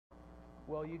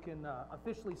Well, you can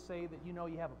officially say that you know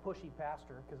you have a pushy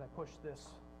pastor because I push this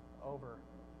over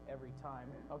every time.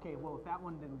 Okay, well, if that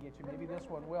one didn't get you, maybe this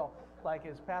one will. Like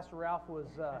as Pastor Ralph was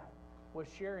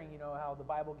sharing, you know, how the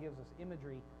Bible gives us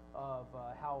imagery of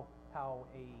how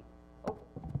a... Oh.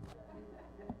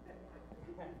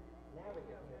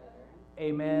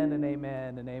 Amen and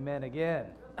amen and amen again.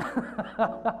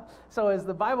 So as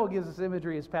the Bible gives us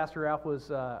imagery, as Pastor Ralph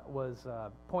was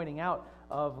pointing out,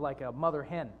 of like a mother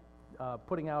hen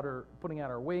putting out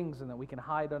her wings, and that we can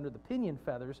hide under the pinion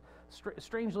feathers.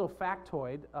 Strange little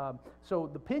factoid. So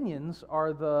the pinions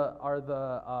are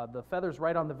the feathers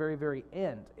right on the very, very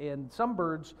end. And some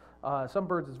birds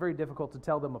it's very difficult to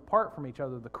tell them apart from each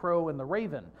other. The crow and the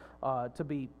raven, to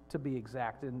be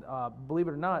exact. And believe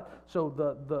it or not, so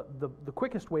the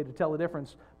quickest way to tell the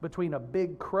difference between a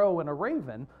big crow and a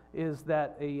raven is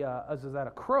that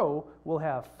a crow will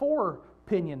have 4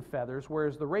 pinion feathers,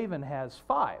 whereas the raven has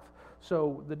 5.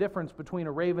 So the difference between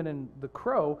a raven and the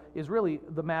crow is really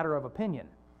the matter of opinion.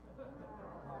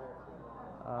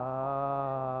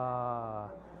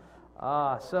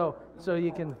 So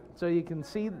you can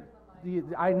see.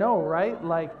 I know, right?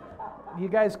 Like, you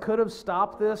guys could have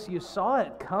stopped this. You saw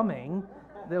it coming.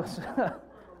 There was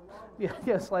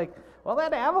just like, well,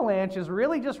 that avalanche is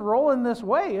really just rolling this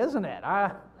way, isn't it?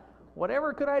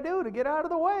 Whatever could I do to get out of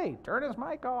the way? Turn his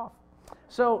mic off.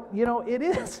 So, you know, it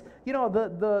is, you know,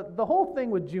 the whole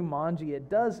thing with Jumanji, it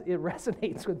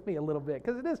resonates with me a little bit,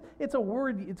 because it's a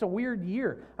weird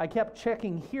year. I kept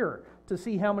checking here to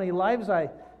see how many lives I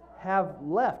have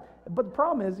left. But the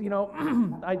problem is, you know,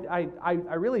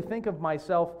 I really think of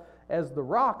myself as The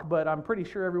Rock, but I'm pretty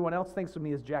sure everyone else thinks of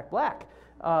me as Jack Black.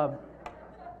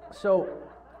 So,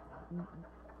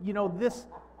 you know,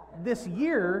 this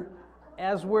year,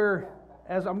 as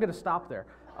I'm going to stop there.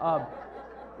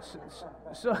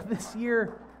 So this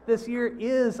year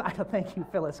is, thank you,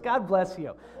 Phyllis. God bless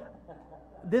you.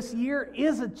 This year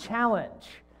is a challenge,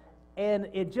 and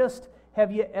it just,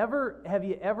 have you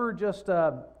ever just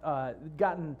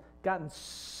gotten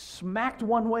smacked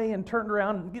one way and turned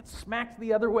around and get smacked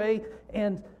the other way,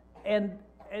 and I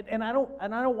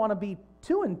don't want to be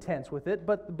too intense with it,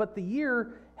 but the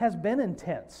year has been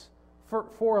intense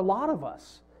for a lot of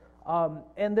us,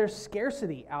 and there's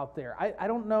scarcity out there. I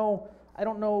don't know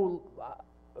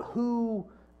who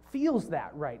feels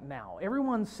that right now.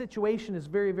 Everyone's situation is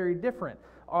very, very different.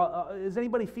 Is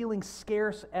anybody feeling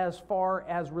scarce as far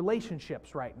as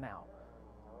relationships right now?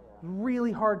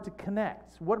 Really hard to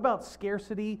connect. What about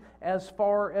scarcity as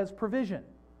far as provision?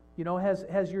 You know,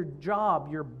 has your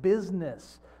job, your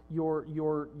business,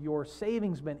 your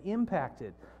savings been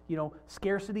impacted? You know,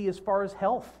 scarcity as far as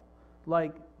health,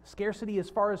 like scarcity as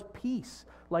far as peace.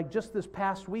 Like just this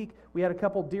past week, we had a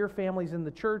couple dear families in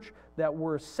the church that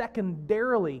were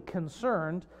secondarily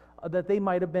concerned that they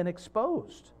might have been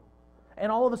exposed.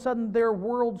 And all of a sudden, their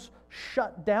worlds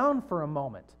shut down for a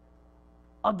moment.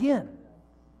 Again.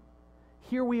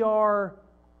 Here we are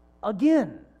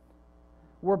again.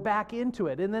 We're back into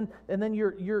it. And then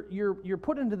you're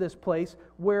put into this place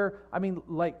where, I mean,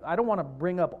 like, I don't want to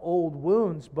bring up old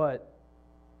wounds, but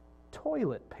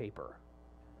toilet paper.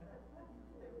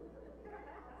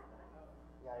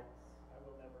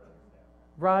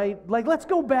 Right? Like, let's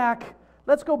go back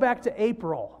to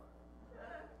April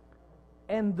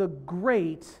and the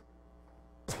great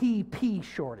TP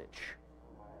shortage.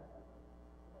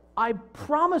 I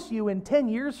promise you, in 10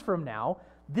 years from now,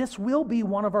 this will be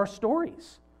one of our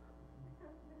stories.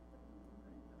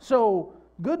 So,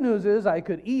 good news is I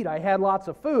could eat. I had lots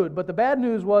of food, but the bad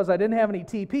news was I didn't have any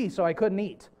TP, so I couldn't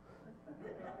eat.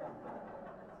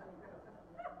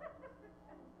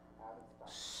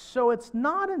 So it's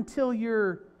not until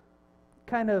you're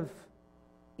kind of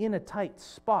in a tight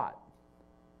spot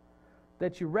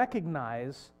that you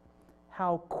recognize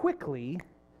how quickly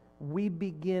we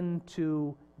begin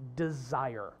to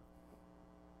desire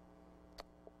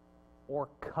or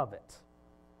covet.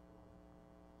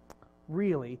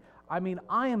 Really, I mean,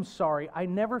 I am sorry, I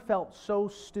never felt so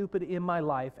stupid in my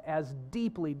life as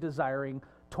deeply desiring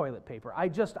toilet paper. I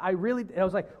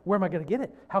was like, where am I going to get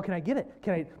it? How can I get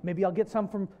it? Maybe I'll get some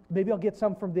from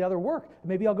the other work.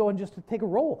 Maybe I'll go and just take a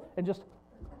roll and just,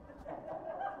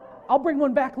 I'll bring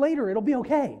one back later. It'll be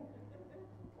okay.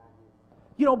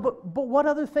 You know, but what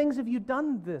other things have you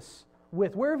done this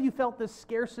with? Where have you felt this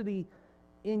scarcity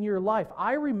in your life?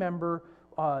 I remember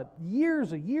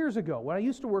years ago when I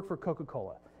used to work for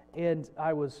Coca-Cola, and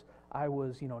I was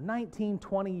 19,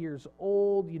 20 years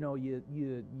old. You know, you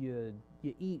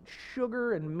eat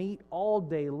sugar and meat all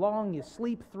day long. You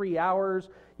sleep 3 hours.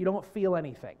 You don't feel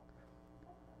anything.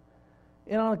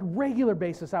 And on a regular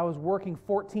basis, I was working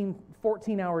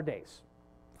 14-hour days.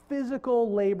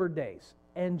 physical labor days.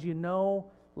 And you know,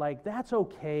 like, that's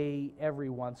okay every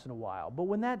once in a while. But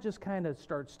when that just kind of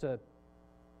starts to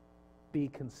be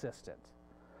consistent,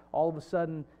 all of a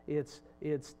sudden it's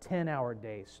 10-hour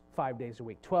days, 5 days a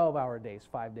week, 12-hour days,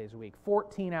 5 days a week,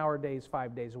 14-hour days,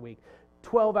 5 days a week,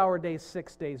 12-hour days,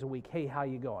 6 days a week. Hey, how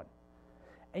you going?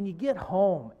 And you get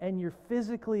home and you're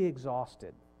physically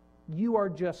exhausted. You are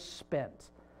just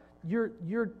spent.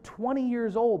 You're 20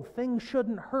 years old. Things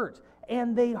shouldn't hurt,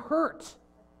 and they hurt.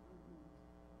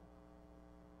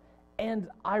 And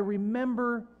I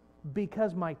remember,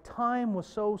 because my time was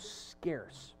so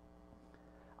scarce,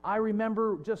 I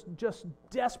remember just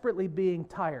desperately being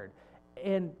tired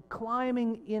and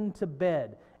climbing into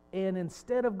bed. And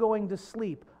instead of going to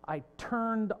sleep, I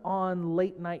turned on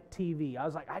late night TV. I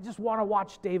was like, I just want to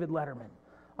watch David Letterman.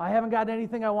 I haven't got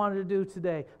anything I wanted to do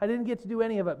today. I didn't get to do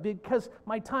any of it because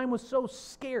my time was so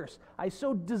scarce. I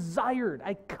so desired,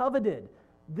 I coveted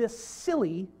this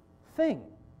silly thing.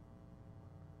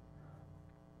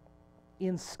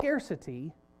 In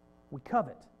scarcity, we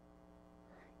covet.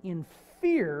 In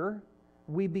fear,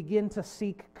 we begin to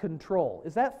seek control.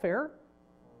 Is that fair?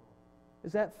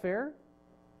 Is that fair?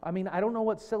 I mean, I don't know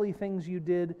what silly things you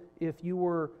did if you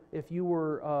were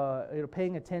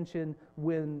paying attention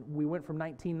when we went from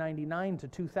 1999 to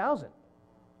 2000.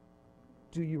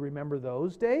 Do you remember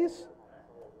those days?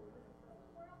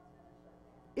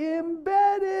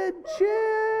 Embedded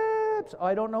chips. Oh,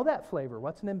 I don't know that flavor.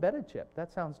 What's an embedded chip?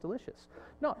 That sounds delicious.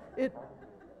 No,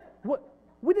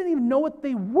 we didn't even know what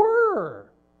they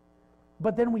were.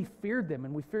 But then we feared them,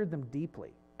 and we feared them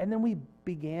deeply. And then we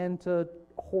began to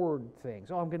hoard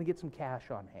things. Oh, I'm going to get some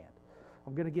cash on hand.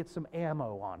 I'm going to get some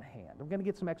ammo on hand. I'm going to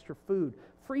get some extra food.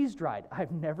 Freeze-dried.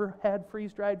 I've never had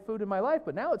freeze-dried food in my life,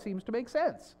 but now it seems to make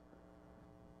sense.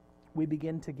 We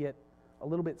begin to get a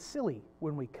little bit silly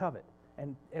when we covet.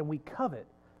 And we covet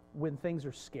when things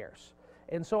are scarce.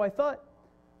 And so I thought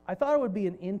it would be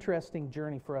an interesting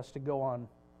journey for us to go on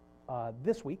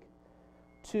this week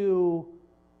to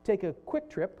take a quick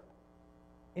trip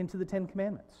into the Ten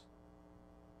Commandments.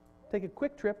 Take a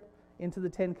quick trip into the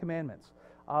Ten Commandments.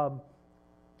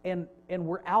 And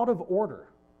we're out of order,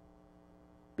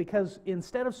 because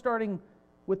instead of starting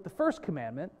with the first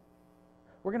commandment,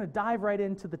 we're going to dive right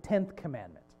into the 10th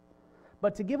commandment.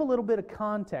 But to give a little bit of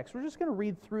context, we're just going to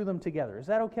read through them together. Is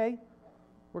that okay?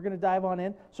 We're going to dive on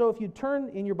in. So if you turn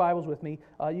in your Bibles with me,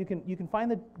 you can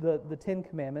find the Ten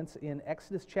Commandments in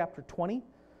Exodus chapter 20,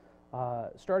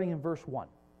 starting in verse 1.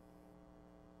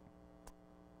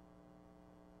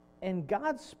 And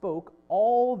God spoke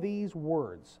all these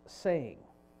words, saying,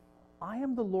 I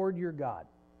am the Lord your God,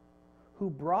 who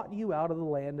brought you out of the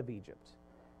land of Egypt,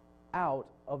 out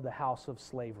of the house of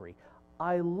slavery.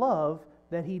 I love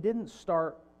that he didn't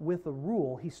start with a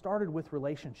rule, he started with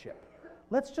relationship.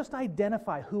 Let's just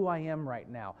identify who I am right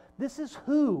now. This is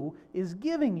who is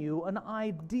giving you an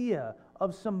idea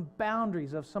of some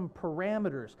boundaries, of some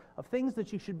parameters, of things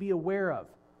that you should be aware of.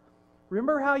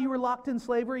 Remember how you were locked in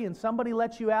slavery and somebody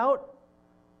let you out?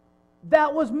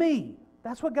 That was me.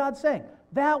 That's what God's saying.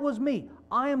 That was me.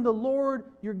 I am the Lord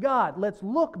your God. Let's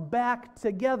look back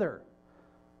together.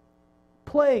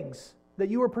 Plagues that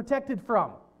you were protected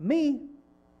from. Me.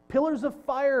 Pillars of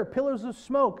fire, pillars of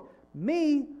smoke.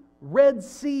 Me. Red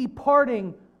Sea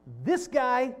parting. This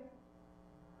guy.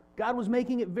 God was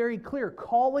making it very clear,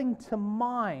 calling to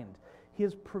mind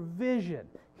His provision,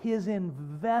 His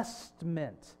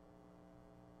investment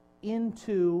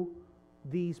into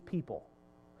these people.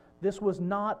 This was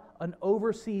not an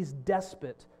overseas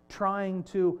despot trying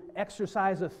to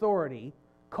exercise authority,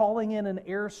 calling in an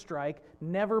airstrike,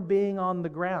 never being on the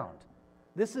ground.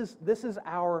 This is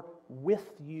our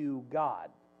with you God.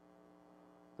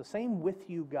 The same with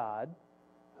you God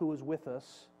who is with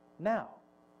us now.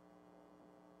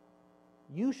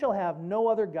 You shall have no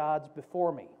other gods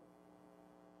before me.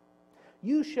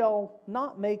 You shall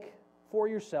not make for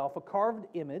yourself a carved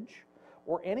image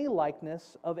or any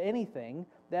likeness of anything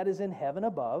that is in heaven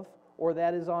above, or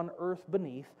that is on earth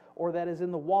beneath, or that is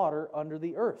in the water under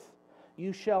the earth.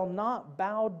 You shall not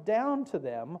bow down to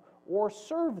them or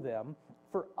serve them,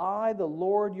 for I, the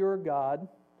Lord your God,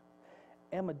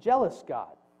 am a jealous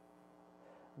God,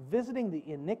 visiting the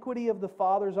iniquity of the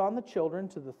fathers on the children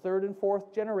to the third and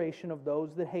fourth generation of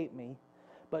those that hate me,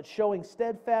 but showing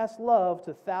steadfast love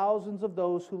to thousands of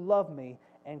those who love me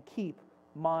and keep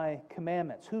my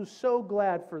commandments. Who's so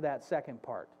glad for that second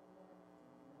part?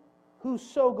 Who's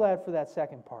so glad for that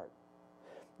second part?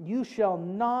 You shall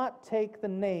not take the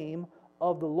name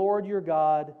of the Lord your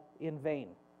God in vain.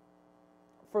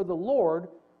 For the Lord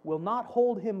will not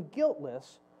hold him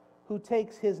guiltless who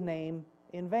takes his name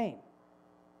in vain.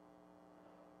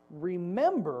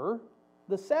 remember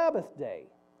the Sabbath day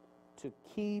to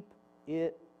keep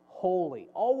it holy.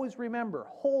 Always remember,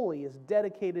 holy is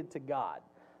dedicated to God.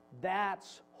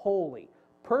 That's holy.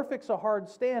 Perfect's a hard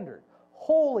standard.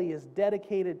 Holy is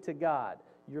dedicated to God.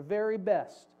 Your very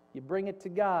best. You bring it to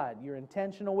God. You're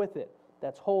intentional with it.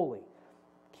 That's holy.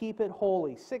 Keep it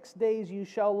holy. 6 days you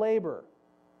shall labor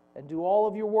and do all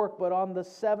of your work, but on the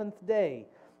seventh day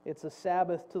it's a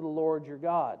Sabbath to the Lord your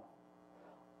God.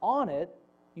 On it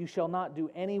you shall not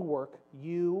do any work,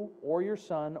 you or your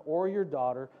son or your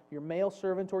daughter, your male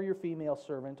servant or your female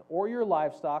servant, or your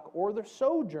livestock, or the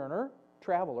sojourner,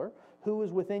 traveler, who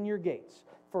is within your gates.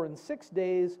 For in 6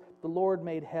 days the Lord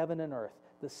made heaven and earth,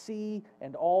 the sea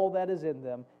and all that is in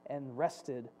them, and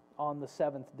rested on the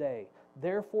seventh day.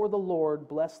 Therefore the Lord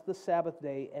blessed the Sabbath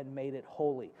day and made it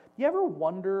holy. You ever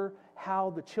wonder how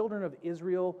the children of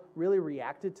Israel really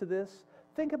reacted to this?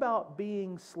 Think about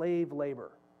being slave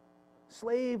labor.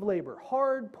 Slave labor,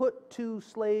 hard put to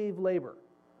slave labor.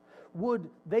 Would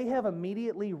they have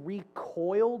immediately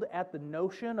recoiled at the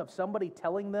notion of somebody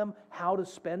telling them how to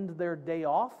spend their day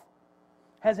off?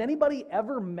 Has anybody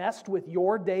ever messed with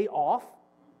your day off?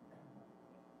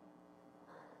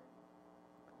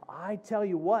 I tell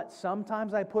you what,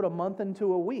 sometimes I put a month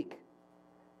into a week.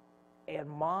 And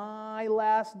my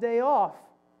last day off,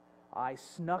 I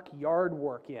snuck yard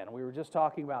work in. We were just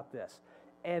talking about this.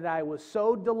 And I was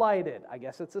so delighted, I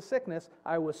guess it's a sickness,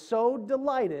 I was so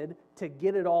delighted to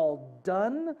get it all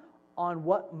done on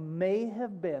what may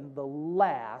have been the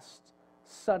last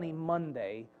sunny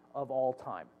Monday of all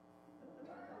time.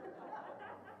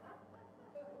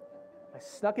 I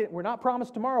snuck it. We're not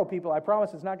promised tomorrow, people. I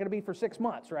promise it's not going to be for 6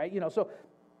 months, right? So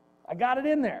I got it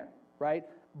in there, right?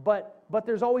 But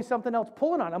there's always something else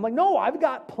pulling on it. I'm like, no, I've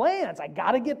got plans. I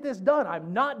got to get this done.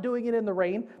 I'm not doing it in the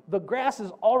rain. The grass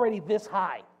is already this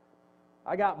high.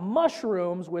 I got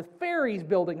mushrooms with fairies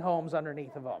building homes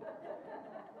underneath of them.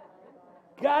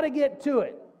 Got to get to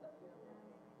it.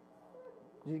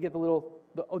 Did you get the little,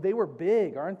 oh, they were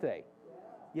big, aren't they?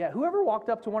 Yeah, whoever walked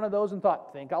up to one of those and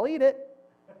thought, think I'll eat it.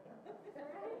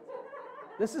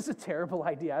 This is a terrible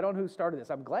idea. I don't know who started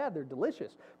this. I'm glad they're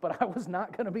delicious, but I was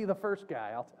not going to be the first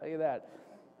guy, I'll tell you that.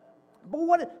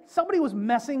 But somebody was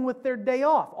messing with their day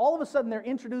off. All of a sudden, they're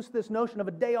introduced to this notion of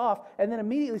a day off, and then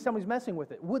immediately somebody's messing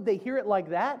with it. Would they hear it like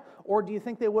that, or do you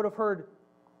think they would have heard,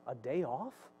 a day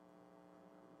off?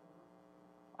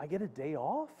 I get a day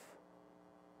off?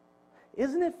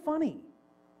 Isn't it funny,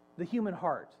 the human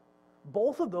heart?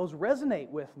 Both of those resonate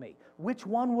with me. Which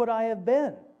one would I have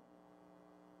been?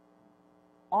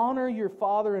 Honor your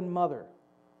father and mother,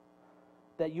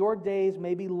 that your days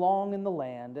may be long in the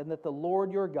land, and that the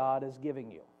Lord your God is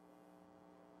giving you.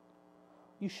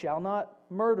 You shall not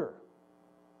murder.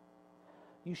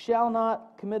 You shall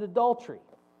not commit adultery.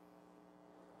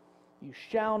 You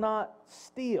shall not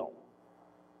steal.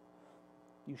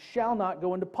 You shall not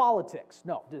go into politics.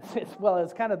 No, well,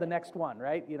 it's kind of the next one,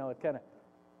 right? You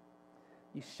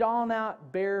shall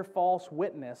not bear false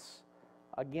witness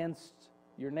against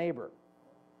your neighbor.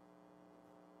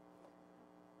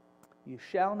 You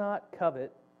shall not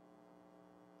covet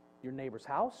your neighbor's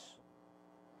house.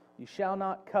 You shall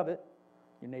not covet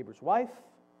your neighbor's wife,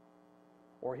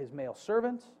 or his male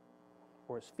servant,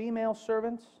 or his female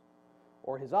servant,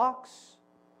 or his ox,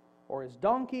 or his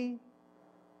donkey,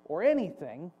 or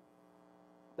anything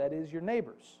that is your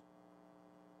neighbor's.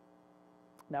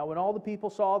 Now, when all the people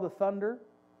saw the thunder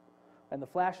and the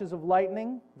flashes of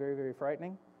lightning, very, very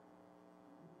frightening,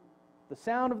 the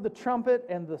sound of the trumpet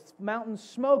and the mountain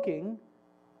smoking,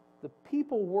 the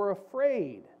people were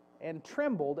afraid and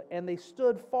trembled, and they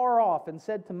stood far off and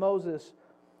said to Moses,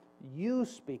 "You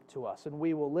speak to us, and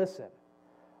we will listen.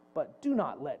 But do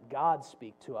not let God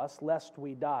speak to us, lest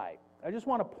we die." I just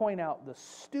want to point out the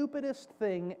stupidest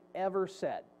thing ever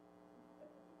said.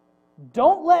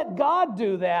 Don't let God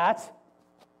do that,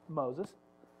 Moses.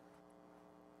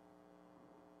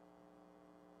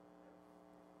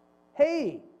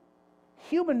 Hey,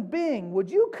 human being, would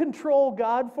you control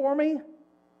God for me?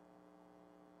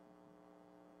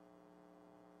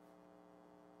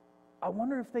 I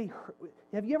wonder if they heard,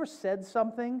 have you ever said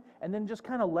something and then just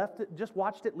kind of left it, just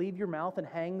watched it leave your mouth and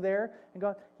hang there and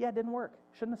go, yeah, it didn't work.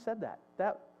 Shouldn't have said that.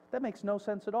 That makes no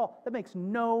sense at all. That makes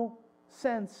no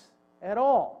sense at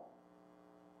all.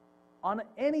 On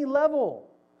any level,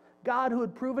 God, who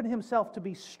had proven himself to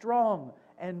be strong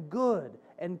and good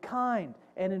and kind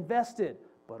and invested,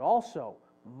 but also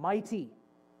mighty.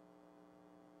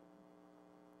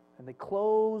 And they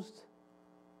closed,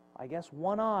 I guess,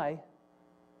 one eye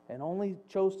and only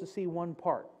chose to see one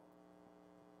part.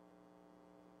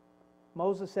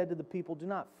 Moses said to the people, "Do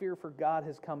not fear, for God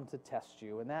has come to test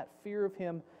you, and that fear of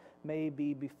him may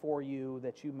be before you,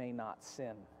 that you may not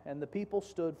sin." And the people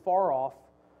stood far off,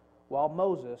 while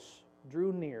Moses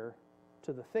drew near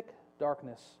to the thick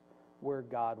darkness where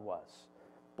God was.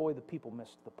 Boy, the people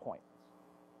missed the point.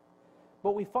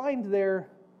 But we find there,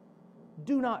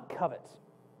 do not covet.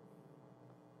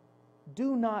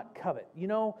 Do not covet. You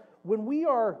know, when we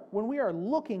are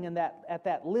looking at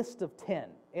that list of 10,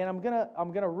 and I'm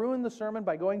gonna ruin the sermon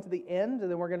by going to the end, and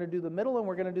then we're gonna do the middle, and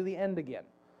we're gonna do the end again.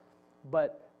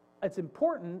 But it's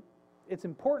important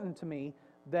to me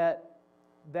that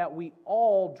we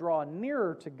all draw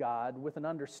nearer to God with an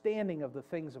understanding of the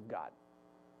things of God.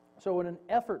 So in an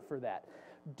effort for that,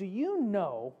 do you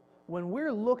know when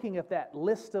we're looking at that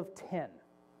list of 10,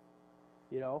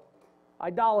 you know,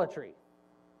 idolatry,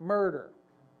 murder,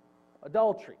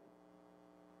 adultery,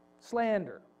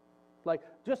 slander, like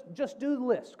just do the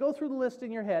list. Go through the list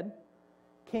in your head.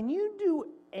 Can you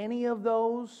do any of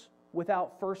those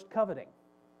without first coveting?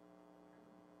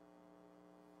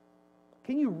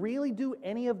 Can you really do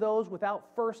any of those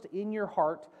without first in your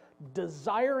heart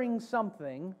desiring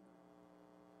something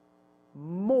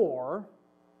more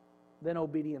than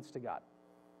obedience to God?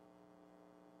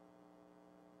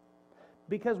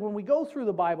 Because when we go through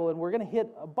the Bible, and we're going to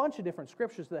hit a bunch of different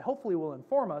scriptures that hopefully will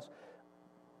inform us,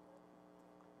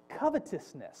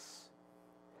 covetousness,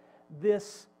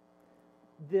 this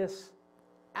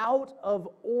out of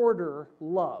order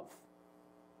love,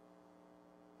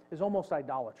 is almost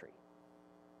idolatry.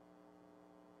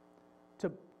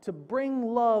 To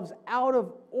bring loves out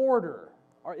of order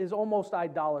is almost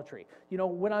idolatry. You know,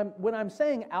 when I'm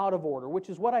saying out of order,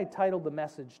 which is what I titled the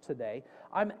message today,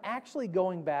 I'm actually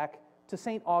going back to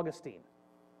St. Augustine.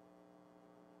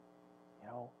 You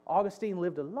know, Augustine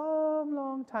lived a long,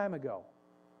 long time ago.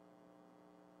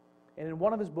 And in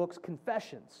one of his books,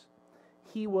 Confessions,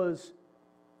 he was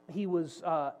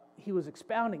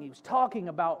expounding, he was talking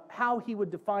about how he would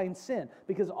define sin,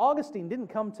 because Augustine didn't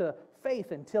come to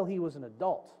faith until he was an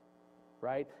adult,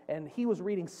 right? And he was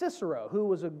reading Cicero, who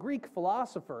was a Greek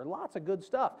philosopher, lots of good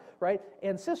stuff, right?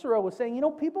 And Cicero was saying, you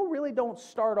know, people really don't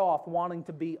start off wanting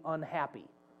to be unhappy.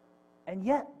 And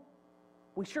yet,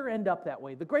 we sure end up that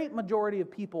way. The great majority of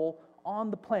people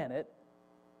on the planet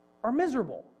are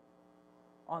miserable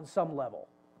on some level.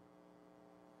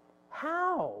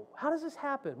 How? How does this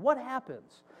happen? What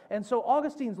happens? And so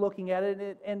Augustine's looking at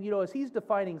it, and you know, as he's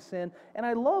defining sin, and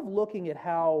I love looking at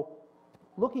how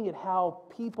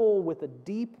people with a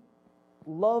deep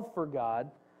love for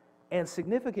God and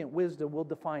significant wisdom will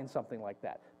define something like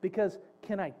that. Because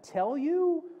can I tell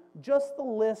you, just the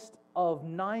list of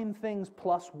 9 things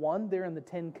plus 1 there in the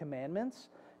 10 Commandments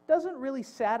doesn't really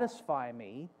satisfy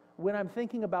me when I'm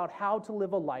thinking about how to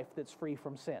live a life that's free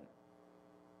from sin.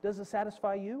 Does it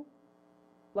satisfy you?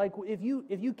 Like if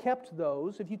you kept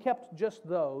just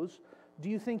those, do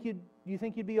you think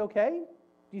you'd be okay?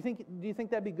 Do you think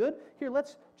that'd be good? Here,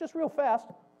 let's just real fast.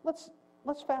 Let's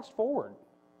fast forward.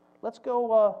 Let's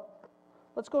go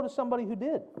to somebody who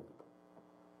did.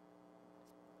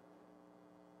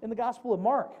 In the Gospel of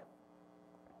Mark,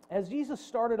 as Jesus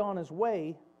started on his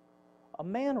way, a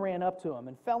man ran up to him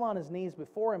and fell on his knees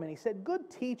before him, and he said, "Good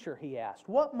teacher," he asked,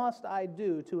 "what must I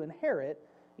do to inherit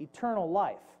eternal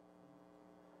life?"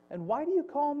 "And why do you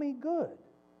call me good?"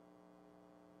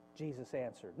 Jesus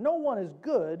answered, "No one is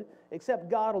good except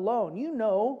God alone. You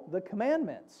know the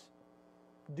commandments.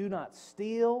 Do not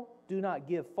steal, do not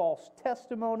give false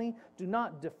testimony, do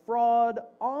not defraud,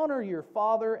 honor your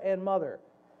father and mother."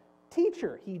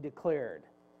 "Teacher," he declared,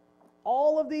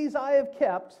 "all of these I have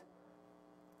kept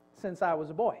since I was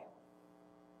a boy."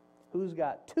 Who's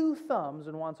got 2 thumbs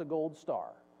and wants a gold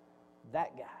star?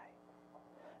 That guy.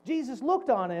 Jesus looked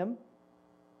on him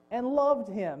and loved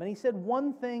him, and he said,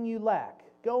 "One thing you lack.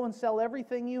 Go and sell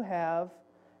everything you have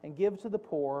and give to the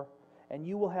poor, and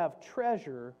you will have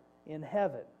treasure in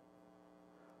heaven.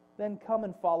 Then come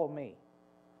and follow me."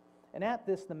 And at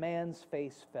this the man's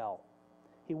face fell.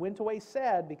 He went away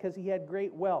sad because he had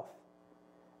great wealth.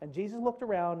 And Jesus looked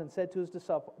around and said to his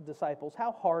disciples,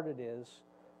 "How hard it is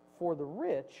for the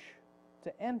rich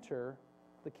to enter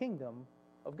the kingdom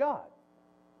of God."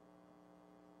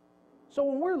 So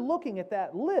when we're looking at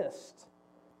that list,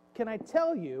 can I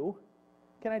tell you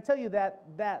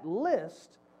that that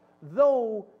list,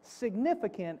 though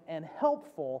significant and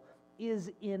helpful,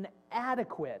 is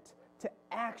inadequate to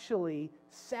actually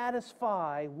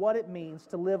satisfy what it means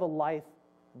to live a life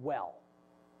well.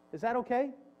 Is that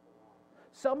okay?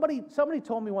 Somebody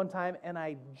told me one time, and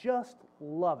I just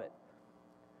love it,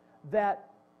 that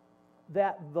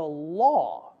the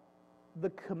law, the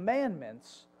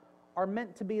commandments, are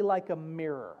meant to be like a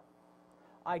mirror.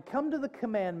 I come to the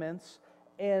commandments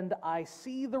and I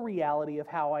see the reality of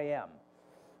how I am.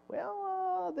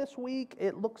 Well, this week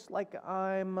it looks like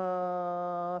I'm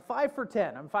 5 for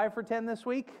 10. I'm 5 for 10 this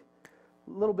week.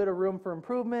 A little bit of room for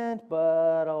improvement,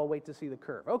 but I'll wait to see the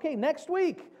curve. Okay, next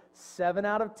week, 7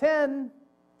 out of 10.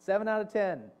 7 out of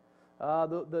 10.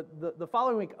 The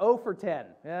following week, 0 for 10.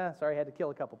 Yeah, sorry, I had to kill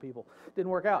a couple people.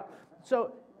 Didn't work out.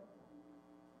 So,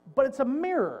 but it's a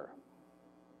mirror.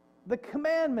 The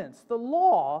commandments, the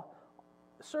law,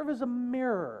 serve as a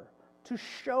mirror to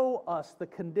show us the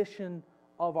condition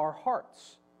of our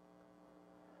hearts.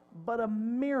 But a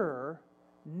mirror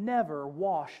never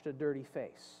washed a dirty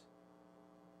face.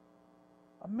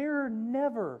 A mirror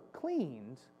never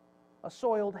cleaned a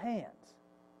soiled hand.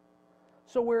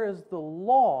 So whereas the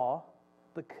law,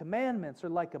 the commandments are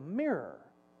like a mirror,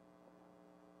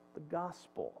 the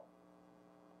gospel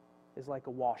is like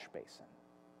a wash basin.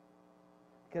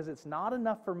 Because it's not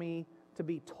enough for me to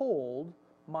be told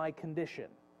my condition.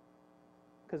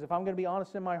 Because if I'm going to be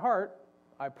honest in my heart,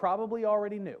 I probably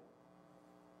already knew.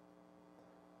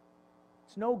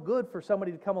 It's no good for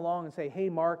somebody to come along and say, hey,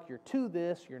 Mark, you're to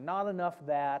this, you're not enough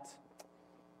that,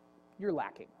 you're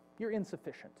lacking, you're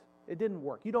insufficient. It didn't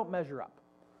work. You don't measure up.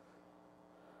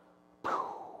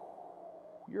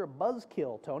 You're a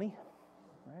buzzkill, Tony.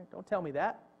 All right, don't tell me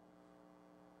that.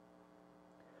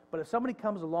 But if somebody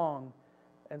comes along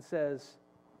and says,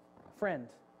 friend,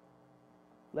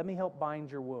 let me help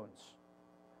bind your wounds.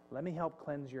 Let me help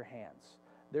cleanse your hands.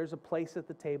 There's a place at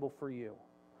the table for you.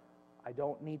 I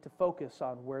don't need to focus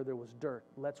on where there was dirt.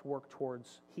 Let's work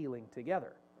towards healing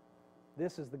together.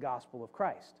 This is the gospel of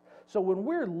Christ. So when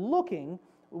we're looking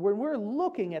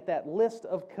at that list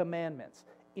of commandments,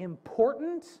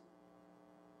 important,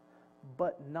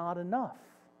 but not enough.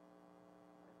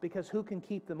 Because who can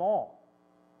keep them all?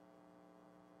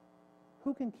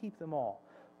 Who can keep them all?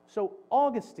 So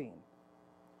Augustine,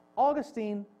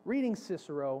 reading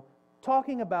Cicero,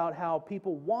 talking about how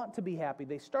people want to be happy.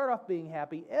 They start off being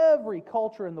happy. Every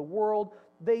culture in the world,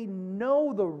 they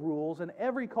know the rules, and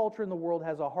every culture in the world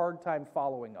has a hard time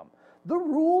following them. The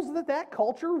rules that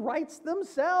culture writes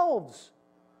themselves.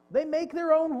 They make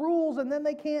their own rules, and then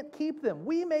they can't keep them.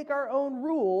 We make our own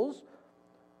rules.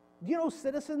 Do you know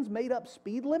citizens made up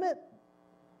speed limit?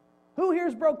 Who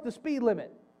here's broke the speed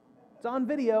limit? It's on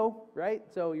video, right?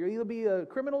 So you'll either be a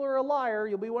criminal or a liar.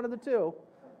 You'll be one of the two.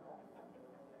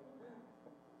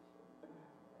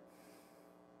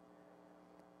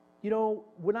 You know,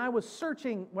 when I was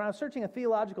searching a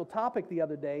theological topic the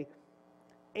other day,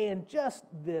 and just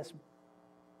this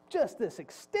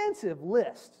extensive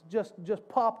list just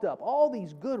popped up, all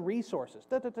these good resources.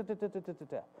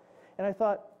 And I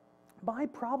thought, my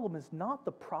problem is not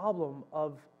the problem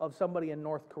of somebody in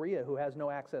North Korea who has no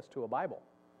access to a Bible.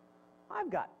 I've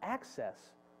got access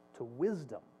to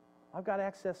wisdom. I've got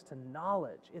access to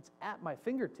knowledge. It's at my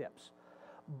fingertips.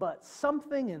 But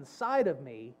something inside of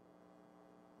me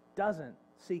doesn't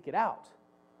seek it out.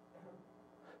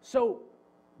 So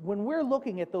when we're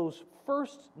looking at those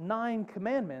first 9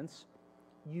 commandments,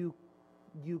 you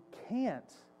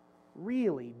can't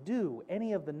really do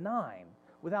any of the 9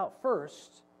 without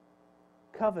first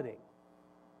coveting,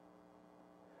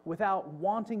 without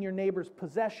wanting your neighbor's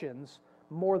possessions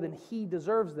more than he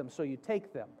deserves them, so you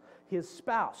take them. His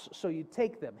spouse, so you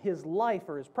take them. His life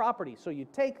or his property, so you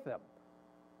take them.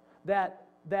 That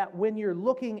when you're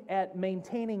looking at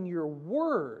maintaining your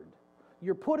word,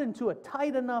 you're put into a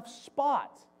tight enough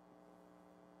spot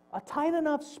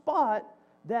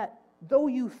that though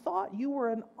you thought you were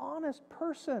an honest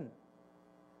person,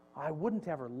 I wouldn't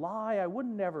ever lie, I would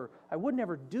never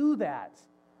do that.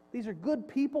 These are good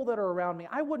people that are around me.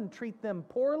 I wouldn't treat them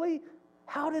poorly.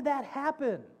 How did that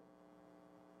happen?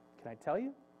 Can I tell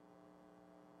you?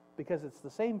 Because it's the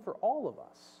same for all of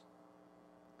us.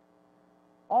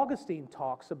 Augustine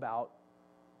talks about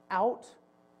out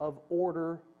of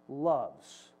order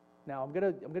loves. Now, I'm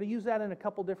going to use that in a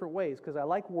couple different ways because I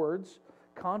like words.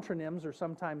 Contronyms are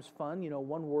sometimes fun,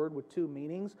 one word with 2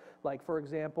 meanings. Like, for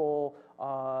example,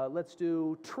 let's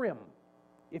do trim.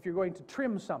 If you're going to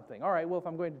trim something, all right, well, if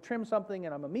I'm going to trim something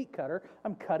and I'm a meat cutter,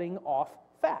 I'm cutting off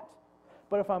fat.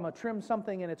 But if I'm a trim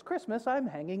something and it's Christmas, I'm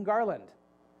hanging garland.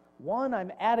 One,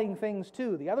 I'm adding things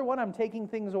to. The other one, I'm taking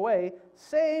things away.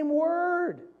 Same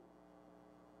word.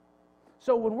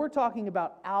 So when we're talking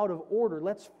about out of order,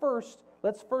 let's first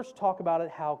talk about it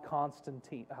how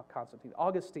Constantine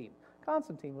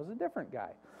was a different guy.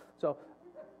 So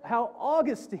how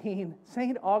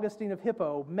St. Augustine of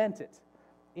Hippo meant it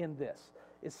in this.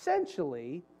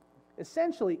 Essentially,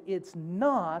 it's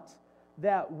not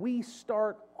that we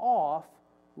start off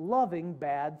loving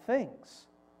bad things.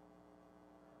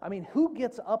 I mean, who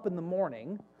gets up in the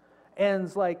morning and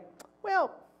is like,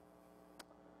 well,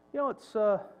 it's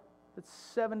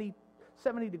 70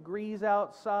 degrees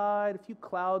outside, a few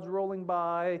clouds rolling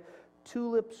by,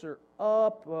 tulips are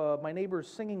up, my neighbor's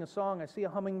singing a song, I see a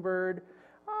hummingbird.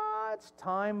 It's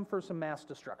time for some mass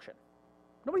destruction.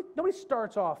 Nobody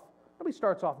starts off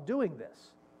doing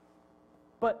this.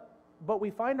 But we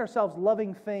find ourselves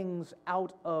loving things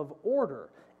out of order.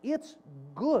 It's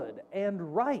good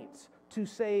and right to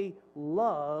say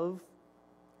love,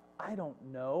 I don't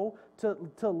know,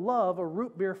 to love a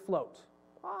root beer float.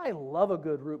 I love a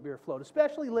good root beer float,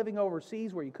 especially living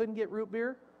overseas where you couldn't get root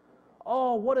beer.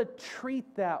 Oh, what a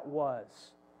treat that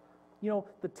was.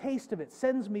 The taste of it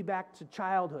sends me back to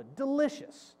childhood.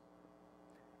 Delicious.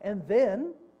 And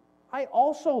then I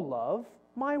also love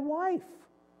my wife.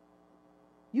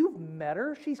 You've met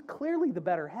her. She's clearly the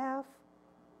better half.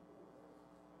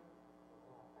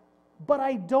 But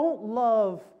I don't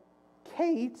love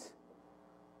Kate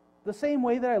the same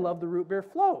way that I love the root beer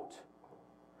float.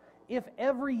 If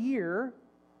every year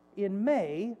in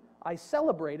May I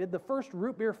celebrated the first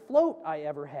root beer float I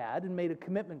ever had and made a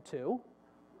commitment to,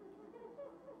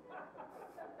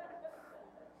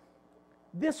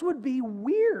 this would be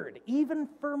weird, even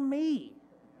for me.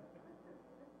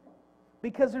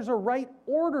 Because there's a right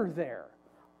order there.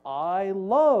 I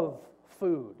love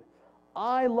food.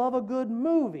 I love a good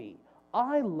movie.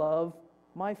 I love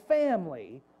my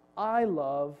family. I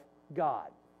love God.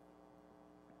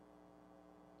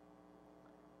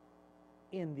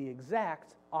 In the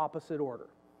exact opposite order.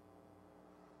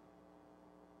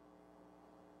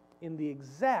 In the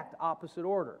exact opposite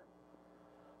order.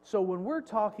 So when we're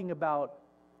talking about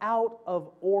out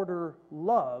of order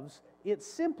loves, it's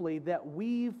simply that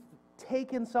we've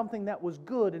taken something that was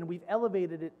good and we've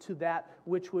elevated it to that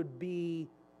which would be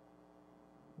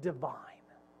divine.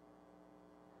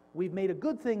 We've made a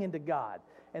good thing into God.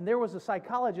 And there was a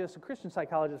psychologist, a Christian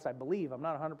psychologist, I believe, I'm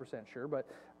not 100% sure, but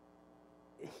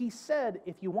he said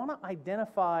if you want to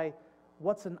identify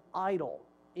what's an idol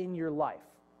in your life,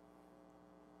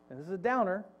 and this is a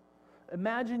downer,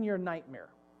 imagine your nightmare.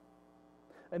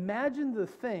 Imagine the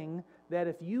thing that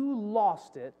if you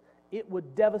lost it, it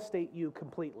would devastate you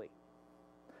completely.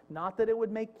 Not that it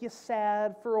would make you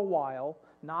sad for a while,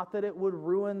 not that it would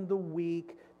ruin the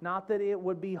week, not that it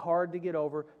would be hard to get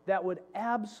over. That would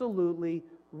absolutely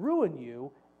ruin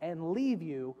you and leave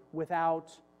you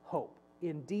without hope,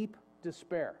 in deep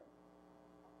despair.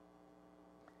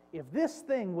 If this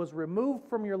thing was removed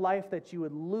from your life that you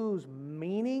would lose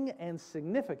meaning and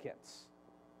significance,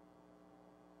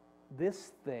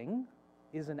 this thing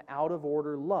is an out of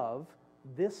order love.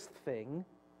 This thing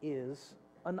is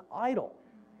an idol.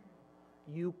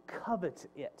 You covet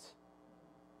it.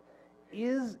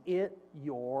 Is it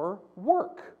your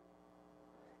work?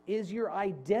 Is your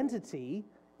identity,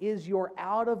 is your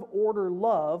out of order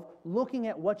love looking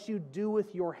at what you do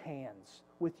with your hands,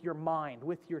 with your mind,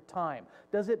 with your time?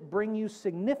 Does it bring you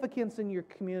significance in your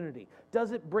community?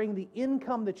 Does it bring the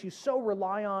income that you so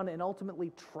rely on and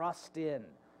ultimately trust in?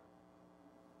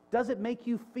 Does it make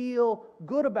you feel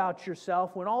good about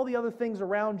yourself when all the other things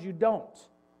around you don't?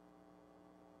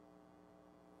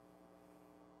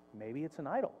 Maybe it's an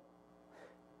idol.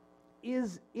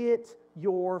 Is it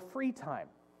your free time?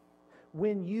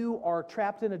 When you are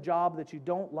trapped in a job that you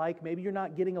don't like, maybe you're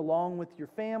not getting along with your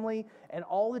family, and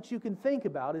all that you can think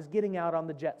about is getting out on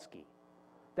the jet ski.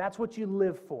 That's what you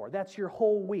live for. That's your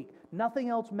whole week. Nothing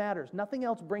else matters. Nothing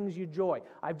else brings you joy.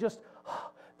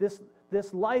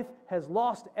 This life has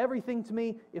lost everything to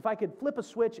me. If I could flip a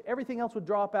switch, everything else would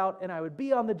drop out, and I would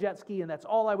be on the jet ski, and that's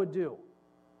all I would do.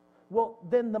 Well,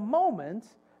 then the moment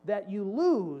that you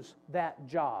lose that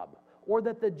job, or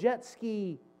that the jet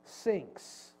ski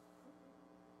sinks,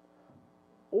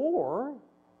 or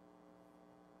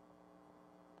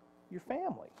your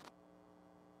family.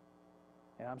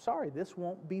 And I'm sorry, this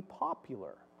won't be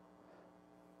popular.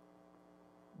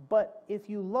 But if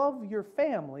you love your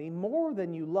family more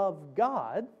than you love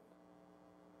God,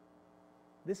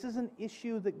 this is an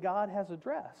issue that God has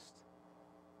addressed.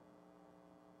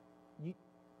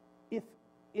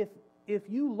 If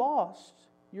you lost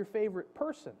your favorite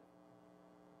person,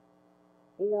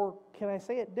 or can I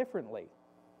say it differently?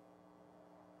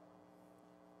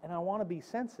 And I want to be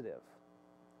sensitive.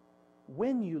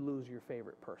 When you lose your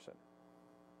favorite person,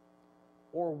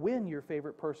 or when your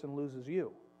favorite person loses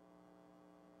you,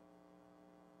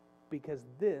 because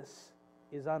this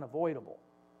is unavoidable.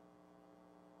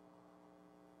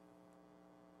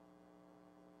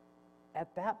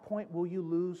 At that point, will you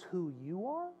lose who you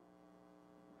are?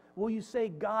 Will you say,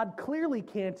 God clearly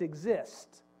can't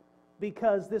exist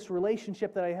because this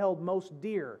relationship that I held most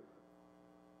dear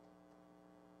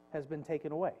has been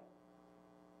taken away.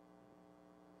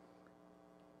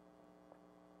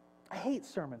 I hate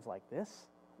sermons like this.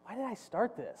 Why did I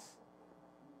start this?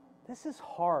 This is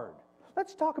hard.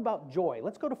 Let's talk about joy.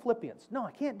 Let's go to Philippians. No,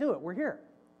 I can't do it. We're here.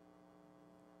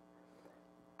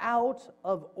 Out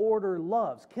of order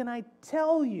loves. Can I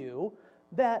tell you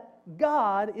that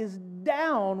God is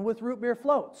down with root beer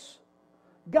floats?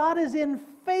 God is in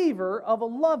favor of a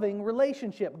loving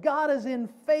relationship. God is in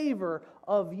favor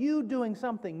of you doing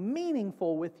something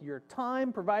meaningful with your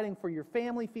time, providing for your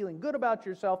family, feeling good about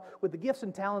yourself with the gifts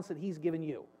and talents that He's given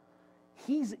you.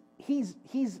 He's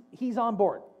on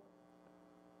board.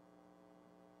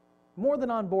 More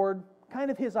than on board, kind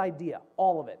of His idea,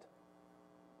 all of it.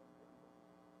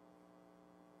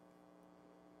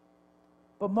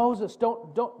 But Moses,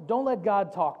 don't let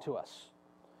God talk to us.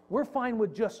 We're fine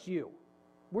with just you.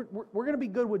 We're going to be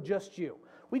good with just you.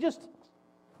 We just,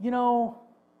 I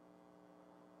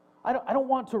don't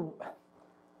want to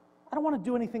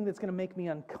do anything that's going to make me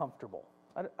uncomfortable.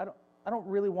 I don't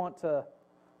really want to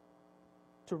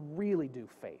really do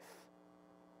faith.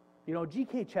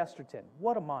 G.K. Chesterton,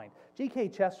 what a mind. G.K.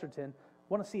 Chesterton,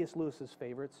 one of C.S. Lewis's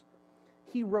favorites,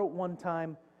 he wrote one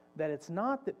time that it's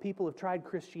not that people have tried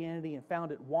Christianity and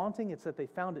found it wanting, it's that they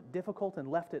found it difficult and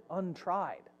left it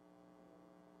untried.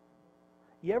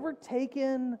 You ever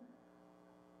taken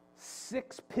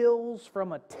 6 pills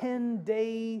from a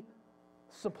 10-day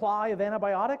supply of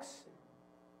antibiotics?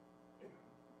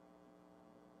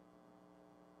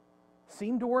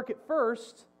 Seemed to work at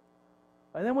first,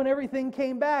 and then when everything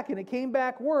came back and it came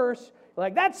back worse, you're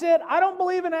like, that's it, I don't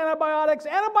believe in antibiotics.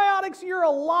 Antibiotics, you're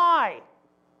a lie.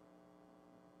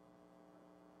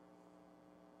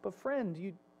 But friend,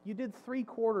 you did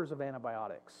 3/4 of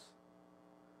antibiotics.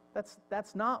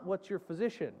 That's not what your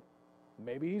physician.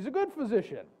 Maybe he's a good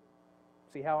physician.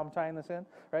 See how I'm tying this in,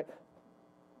 right?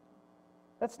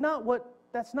 That's not what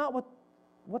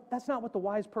the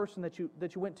wise person that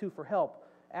you went to for help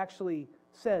actually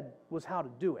said was how to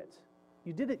do it.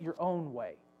 You did it your own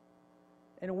way,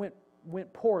 and it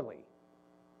went poorly.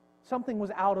 Something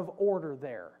was out of order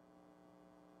there.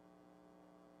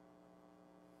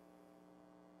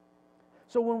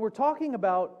 So when we're talking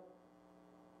about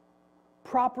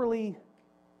properly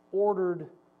ordered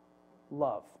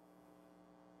love,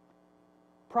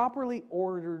 I'm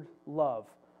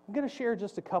going to share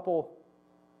just a couple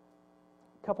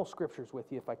scriptures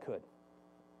with you if I could.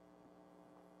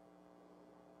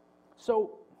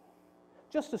 So,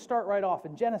 just to start right off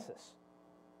in Genesis,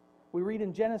 we read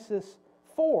in Genesis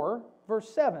 4,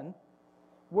 verse 7,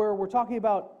 where we're talking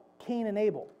about Cain and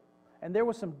Abel. And there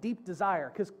was some deep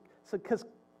desire, because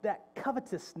that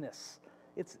covetousness,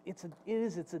 it's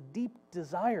a deep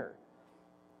desire.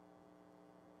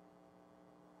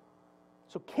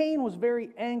 So Cain was very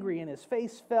angry, and his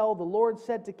face fell. The Lord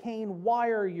said to Cain, "Why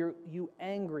are you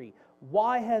angry?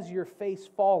 Why has your face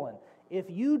fallen? If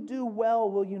you do well,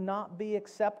 will you not be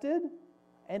accepted?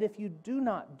 And if you do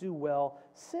not do well,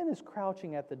 sin is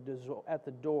crouching at the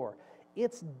door.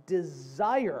 Its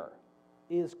desire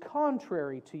is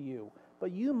contrary to you,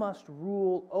 but you must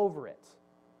rule over it."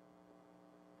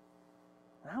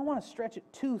 And I don't want to stretch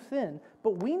it too thin,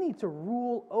 but we need to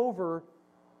rule over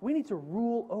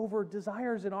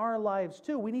desires in our lives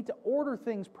too. We need to order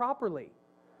things properly.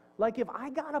 Like if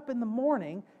I got up in the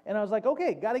morning and I was like,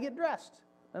 okay, got to get dressed.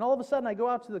 And all of a sudden I go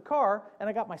out to the car and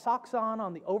I got my socks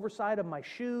on the overside of my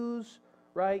shoes,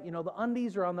 right? The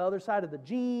undies are on the other side of the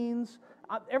jeans.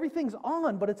 Everything's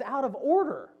on, but it's out of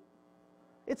order.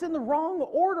 It's in the wrong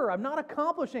order. I'm not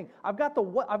accomplishing. I've got the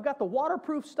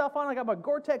waterproof stuff on. I got my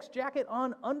Gore-Tex jacket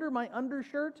on under my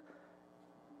undershirt.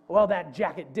 Well, that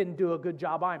jacket didn't do a good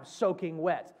job. I'm soaking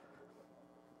wet.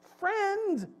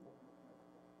 Friend,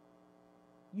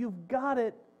 you've got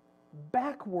it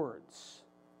backwards.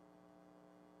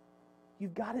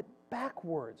 You've got it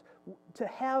backwards. To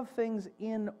have things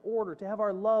in order, to have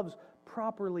our loves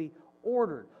properly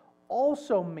ordered,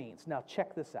 also means, now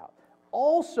check this out,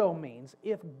 also means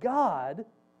if God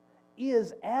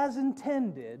is as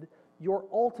intended your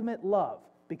ultimate love,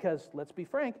 because let's be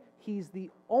frank, He's the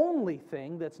only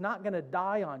thing that's not going to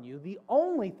die on you, the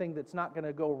only thing that's not going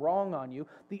to go wrong on you,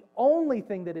 the only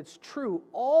thing that it's true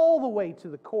all the way to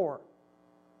the core.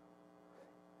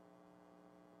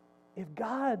 If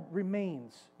God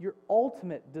remains your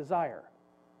ultimate desire,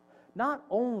 not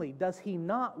only does He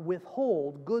not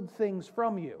withhold good things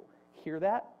from you, hear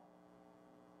that?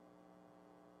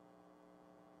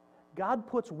 God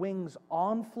puts wings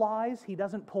on flies, He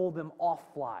doesn't pull them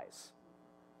off flies.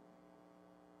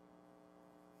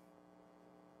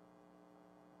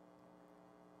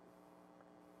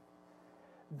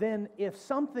 Then if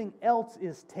something else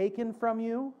is taken from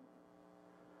you,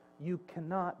 you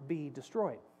cannot be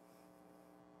destroyed.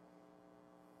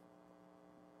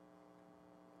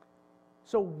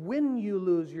 So when you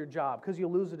lose your job, because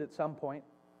you'll lose it at some point,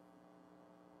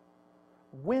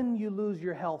 when you lose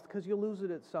your health, because you'll lose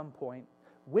it at some point,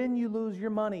 when you lose your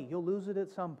money, you'll lose it at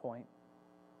some point.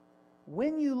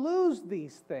 When you lose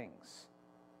these things,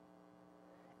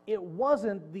 it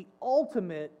wasn't the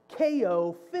ultimate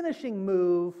KO finishing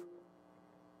move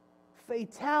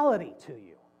fatality to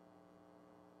you.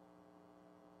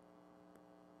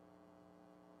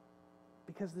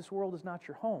 Because this world is not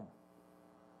your home.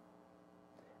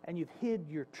 And you've hid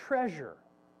your treasure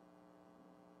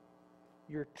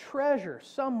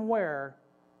somewhere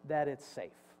that it's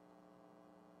safe.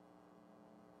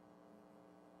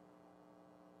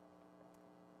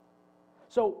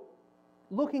 So,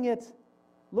 looking in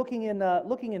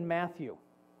Matthew,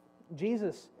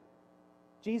 Jesus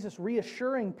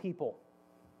reassuring people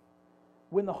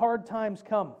when the hard times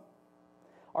come.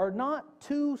 Are not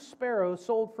 2 sparrows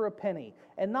sold for a penny,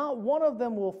 and not one of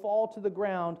them will fall to the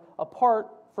ground apart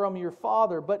from your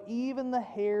Father, but even the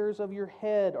hairs of your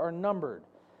head are numbered.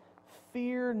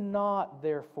 Fear not,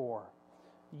 therefore.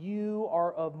 You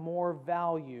are of more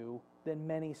value than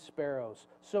many sparrows.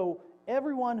 So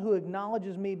everyone who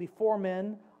acknowledges me before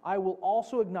men, I will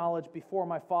also acknowledge before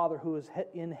my Father who is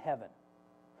in heaven.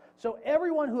 So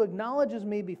everyone who acknowledges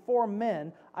me before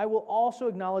men, I will also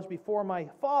acknowledge before my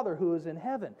Father who is in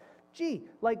heaven. Gee,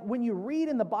 like when you read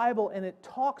in the Bible and it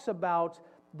talks about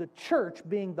the church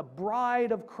being the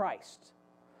bride of Christ.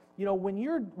 You know, when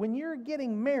you're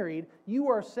getting married, you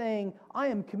are saying, I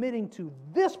am committing to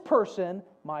this person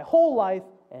my whole life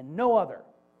and no other.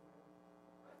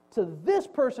 To this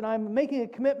person, I'm making a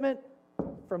commitment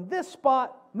from this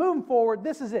spot, moving forward,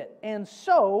 this is it. And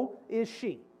so is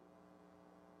she.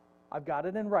 I've got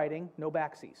it in writing, no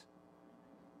backsies.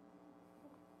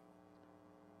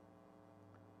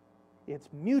 It's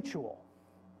mutual.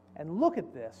 And look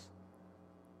at this.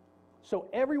 So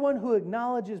everyone who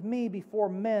acknowledges me before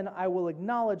men, I will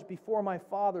acknowledge before my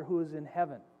Father who is in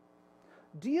heaven.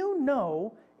 Do you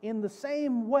know, in the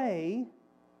same way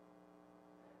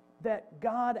that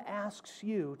God asks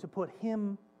you to put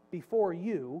Him before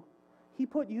you, He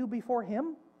put you before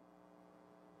Him?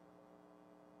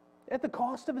 At the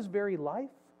cost of His very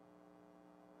life?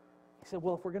 He said,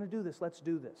 well, if we're going to do this, let's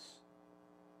do this.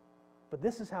 But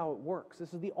this is how it works.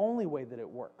 This is the only way that it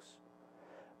works.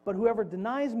 But whoever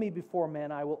denies me before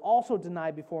men, I will also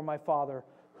deny before my Father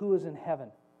who is in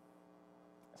heaven.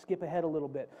 Skip ahead a little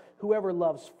bit. Whoever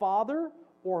loves father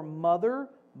or mother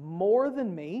more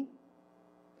than me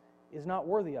is not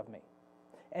worthy of me.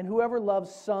 And whoever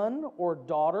loves son or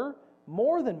daughter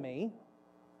more than me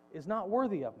is not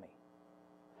worthy of me.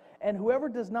 And whoever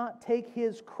does not take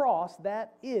his cross,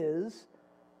 that is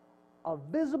a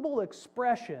visible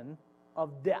expression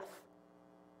of death.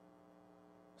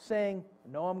 Saying,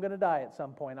 no, I'm going to die at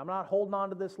some point. I'm not holding on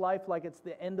to this life like it's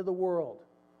the end of the world.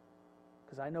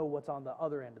 Because I know what's on the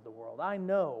other end of the world. I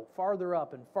know farther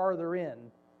up and farther in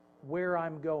where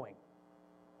I'm going.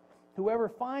 Whoever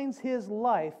finds his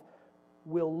life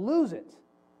will lose it.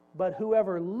 But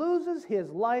whoever loses his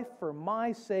life for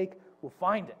my sake will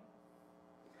find it.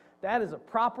 That is a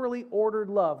properly ordered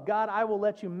love. God, I will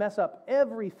let you mess up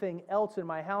everything else in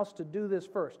my house to do this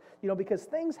first. You know, because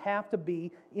things have to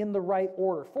be in the right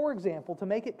order. For example, to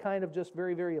make it kind of just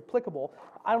very, very applicable,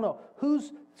 I don't know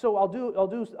so I'll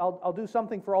do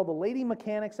something for all the lady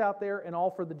mechanics out there and all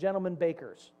for the gentlemen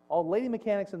bakers. All lady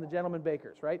mechanics and the gentlemen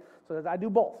bakers, right? So I do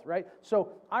both, right? So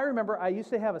I remember I used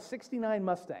to have a '69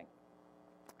 Mustang,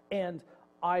 and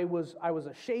I was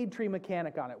a shade tree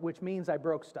mechanic on it, which means I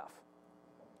broke stuff.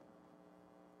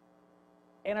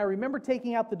 And I remember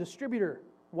taking out the distributor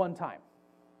one time.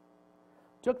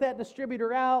 Took that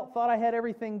distributor out, thought I had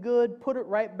everything good, put it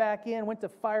right back in, went to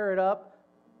fire it up.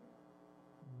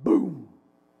 Boom!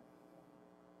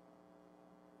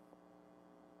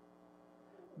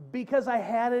 Because I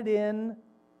had it in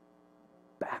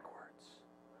backwards.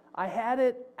 I had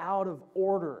it out of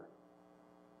order.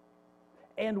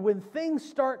 And when things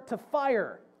start to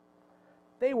fire,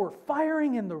 they were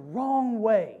firing in the wrong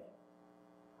way.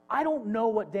 I don't know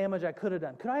what damage I could have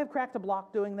done. Could I have cracked a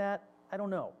block doing that? I don't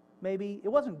know. Maybe. It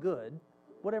wasn't good,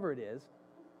 whatever it is.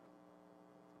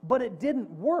 But it didn't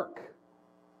work.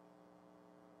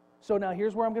 So now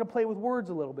here's where I'm going to play with words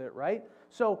a little bit, right?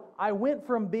 So I went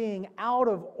from being out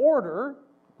of order,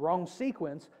 wrong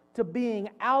sequence, to being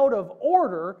out of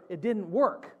order, it didn't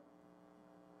work.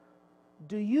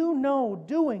 Do you know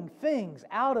doing things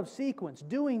out of sequence,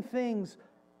 doing things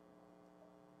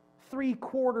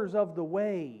 3/4 of the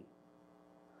way,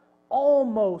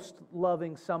 almost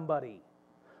loving somebody,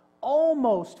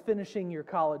 almost finishing your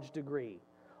college degree,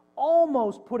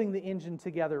 almost putting the engine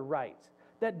together right.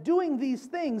 That doing these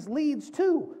things leads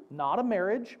to not a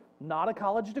marriage, not a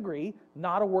college degree,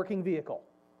 not a working vehicle.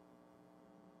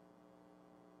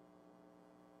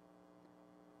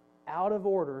 Out of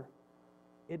order,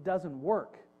 it doesn't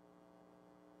work.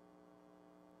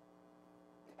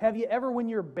 Have you ever, when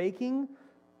you're baking,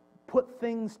 put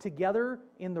things together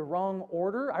in the wrong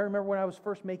order? I remember when I was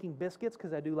first making biscuits,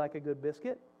 because I do like a good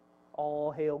biscuit.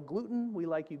 All hail gluten. We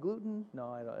like you gluten. No,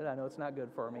 I don't. I know it's not good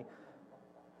for me.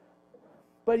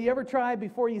 But you ever try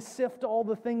before you sift all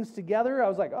the things together? I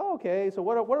was like, oh, okay, so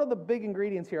what are the big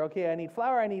ingredients here? Okay, I need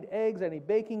flour, I need eggs, I need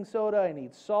baking soda, I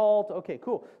need salt. Okay,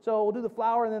 cool. So we'll do the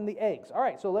flour and then the eggs. All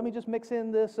right, so let me just mix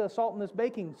in this salt and this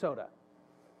baking soda.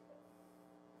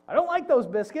 I don't like those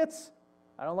biscuits.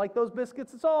 I don't like those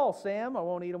biscuits at all, Sam. I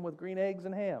won't eat them with green eggs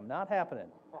and ham. Not happening.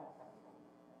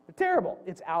 They're terrible.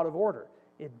 It's out of order.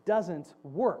 It doesn't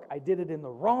work. I did it in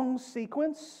the wrong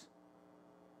sequence,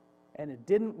 and it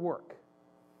didn't work.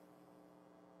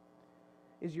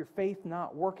 Is your faith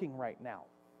not working right now?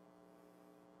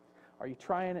 Are you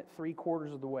trying it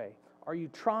 3/4 of the way? Are you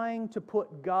trying to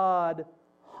put God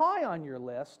high on your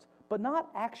list, but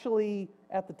not actually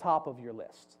at the top of your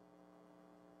list?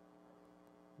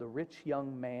 The rich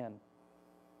young man.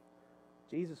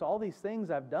 Jesus, all these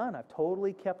things I've done, I've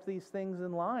totally kept these things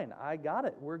in line. I got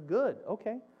it. We're good.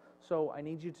 Okay. So I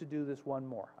need you to do this one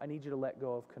more. I need you to let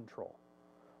go of control.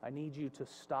 I need you to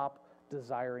stop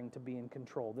desiring to be in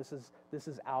control. This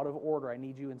is out of order. I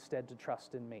need you instead to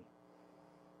trust in me.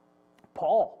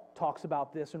 Paul talks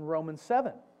about this in Romans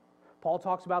 7. Paul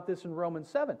talks about this in Romans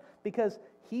 7 because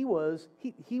he was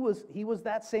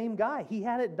that same guy. He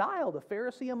had it dialed, a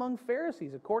Pharisee among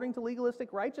Pharisees, according to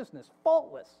legalistic righteousness,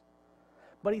 faultless.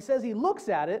 But he says he looks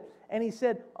at it and he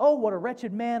said, oh, what a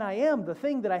wretched man I am. The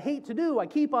thing that I hate to do, I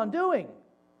keep on doing.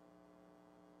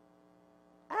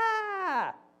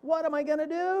 What am I going to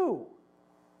do?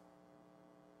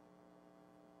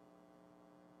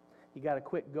 You got to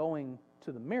quit going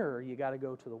to the mirror. You got to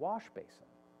go to the wash basin.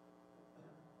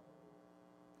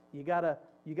 You got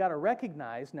to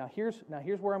recognize. Here's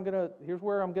where I'm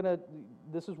gonna.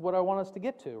 This is what I want us to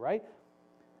get to, right?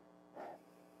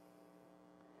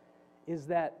 Is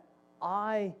that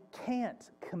I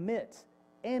can't commit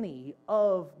any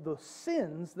of the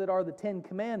sins that are the 10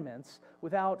 Commandments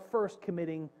without first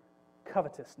committing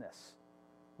covetousness,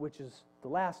 which is the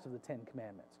last of the 10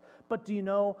 Commandments. But do you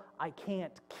know I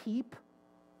can't keep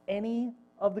any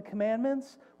of the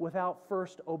commandments without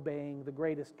first obeying the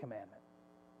greatest commandment?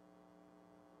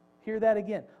 Hear that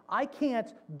again. I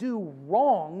can't do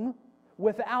wrong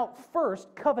without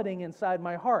first coveting inside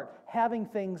my heart, having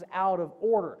things out of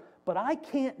order. But I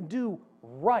can't do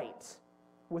right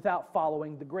without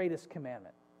following the greatest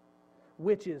commandment,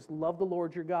 which is love the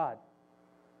Lord your God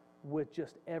with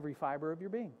just every fiber of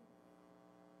your being.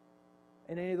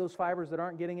 And any of those fibers that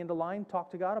aren't getting into line,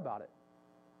 talk to God about it.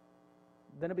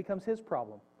 Then it becomes His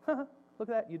problem. Look at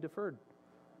that, you deferred.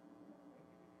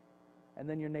 And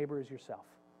then your neighbor is yourself.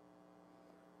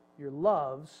 Your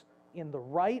loves in the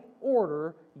right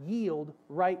order yield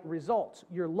right results.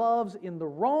 Your loves in the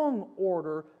wrong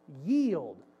order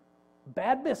yield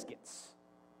bad biscuits,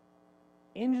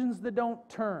 engines that don't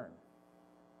turn.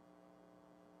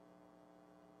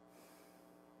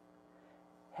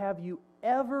 Have you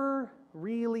ever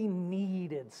really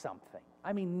needed something?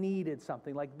 I mean needed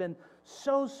something, like been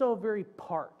so very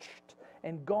parched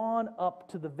and gone up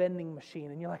to the vending machine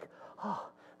and you're like,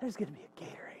 oh, there's going to be a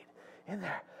Gatorade in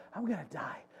there. I'm going to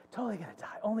die. Totally going to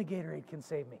die. Only Gatorade can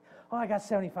save me. Oh, I got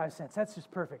 75 cents. That's just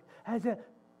perfect.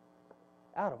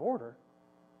 Out of order.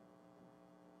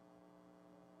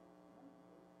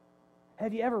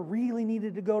 Have you ever really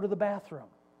needed to go to the bathroom?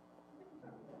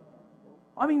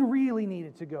 I mean, really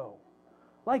needed to go.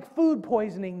 Like food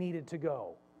poisoning needed to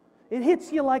go. It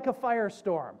hits you like a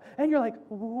firestorm. And you're like,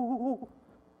 ooh.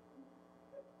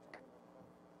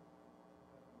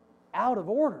 Out of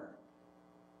order.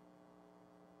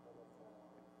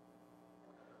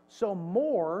 So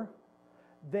more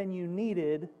than you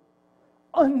needed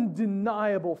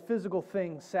undeniable physical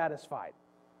things satisfied.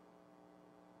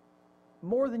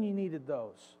 More than you needed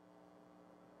those.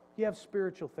 You have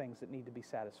spiritual things that need to be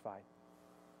satisfied.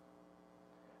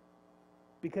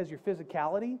 Because your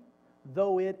physicality,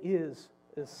 though it is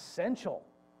essential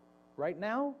right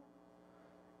now,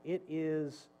 it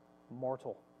is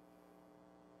mortal.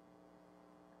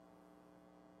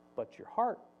 But your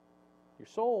heart, your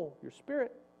soul, your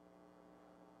spirit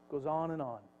goes on and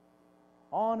on.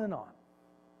 On and on.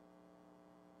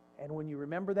 And when you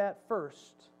remember that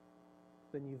first,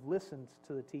 then you've listened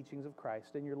to the teachings of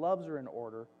Christ and your loves are in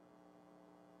order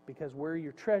Because where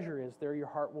your treasure is, there your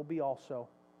heart will be also.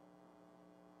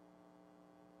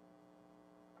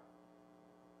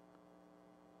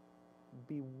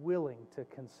 Be willing to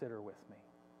consider with me.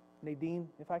 Nadine,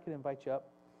 if I could invite you up.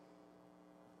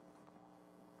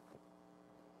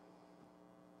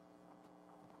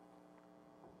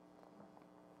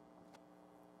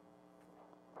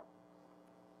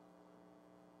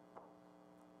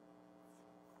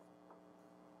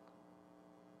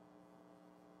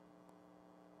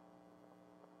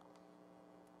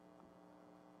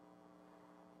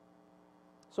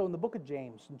 So in the book of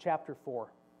James, in chapter 4,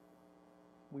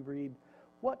 we read,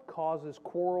 "What causes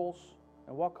quarrels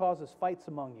and what causes fights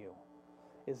among you?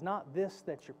 Is not this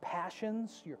that your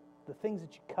passions, the things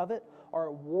that you covet, are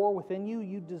at war within you?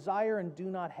 You desire and do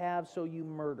not have, so you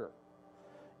murder.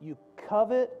 You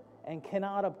covet and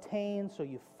cannot obtain, so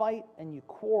you fight and you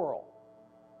quarrel.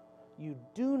 You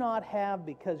do not have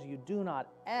because you do not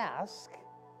ask.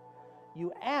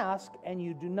 You ask and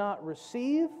you do not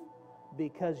receive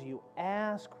because you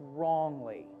ask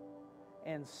wrongly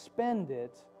and spend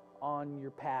it on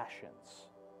your passions.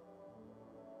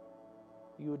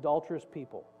 You adulterous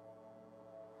people,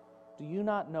 do you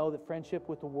not know that friendship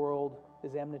with the world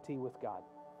is enmity with God?"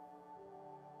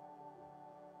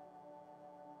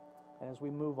 And as we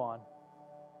move on,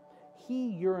 "He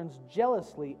yearns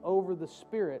jealously over the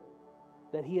Spirit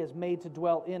that He has made to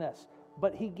dwell in us,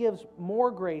 but He gives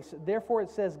more grace. Therefore it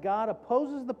says, God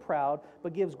opposes the proud,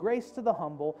 but gives grace to the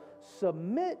humble.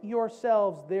 Submit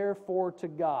yourselves therefore to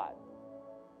God.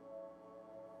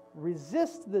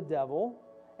 Resist the devil,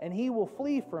 and he will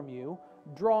flee from you.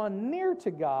 Draw near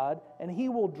to God, and He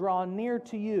will draw near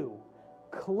to you.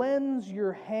 Cleanse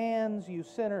your hands, you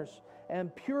sinners,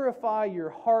 and purify your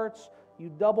hearts, you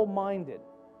double-minded.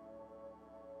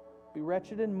 Be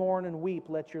wretched and mourn and weep.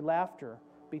 Let your laughter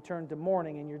be turned to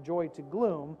mourning and your joy to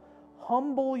gloom.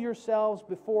 Humble yourselves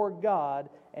before God,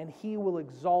 and He will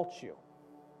exalt you."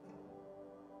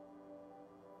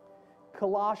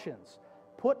 Colossians,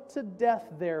 "Put to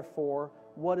death, therefore,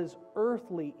 what is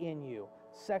earthly in you: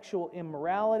 sexual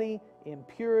immorality,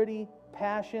 impurity,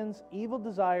 passions, evil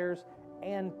desires,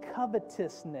 and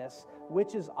covetousness,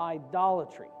 which is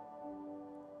idolatry."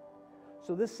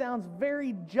 So this sounds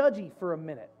very judgy for a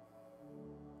minute.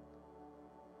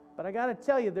 But I got to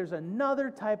tell you, there's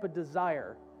another type of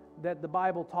desire that the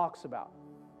Bible talks about.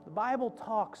 The Bible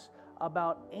talks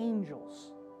about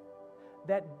angels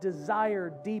that desire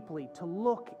deeply to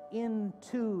look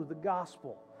into the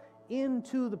gospel,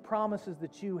 into the promises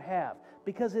that you have,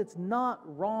 because it's not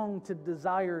wrong to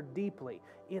desire deeply.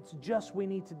 It's just we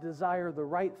need to desire the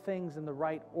right things in the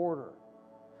right order.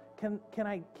 Can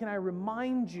I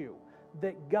remind you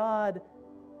that God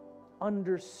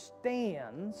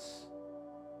understands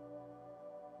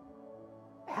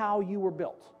how you were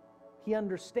built. He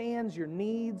understands your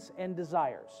needs and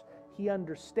desires. He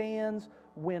understands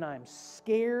when I'm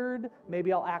scared,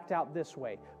 maybe I'll act out this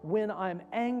way. When I'm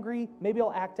angry, maybe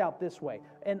I'll act out this way.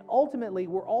 And ultimately,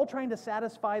 we're all trying to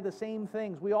satisfy the same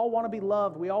things. We all want to be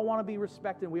loved. We all want to be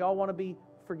respected. We all want to be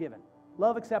forgiven.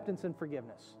 Love, acceptance, and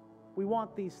forgiveness. We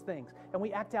want these things. And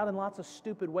we act out in lots of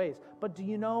stupid ways. But do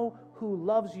you know who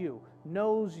loves you,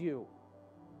 knows you,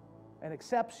 and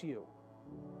accepts you?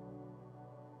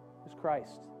 Is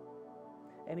Christ.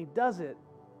 And He does it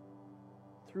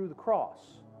through the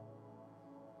cross.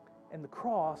 And the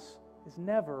cross is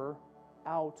never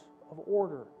out of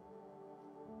order.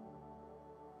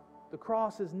 The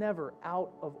cross is never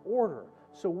out of order.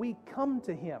 So we come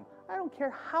to Him. I don't care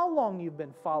how long you've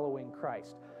been following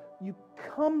Christ. You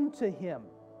come to Him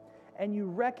and you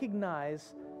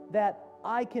recognize that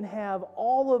I can have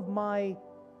all of my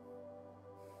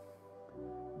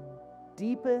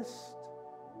deepest,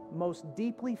 most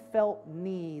deeply felt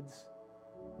needs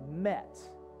met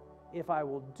if I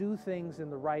will do things in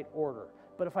the right order.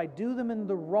 But if I do them in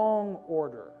the wrong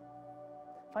order,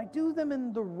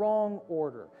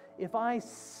 if I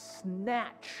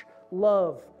snatch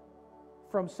love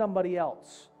from somebody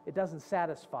else, it doesn't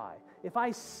satisfy. If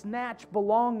I snatch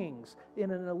belongings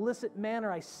in an illicit manner,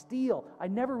 I steal, I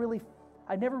never really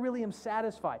am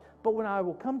satisfied. But when I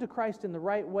will come to Christ in the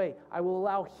right way, I will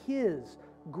allow His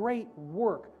great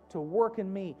work to work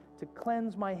in me, to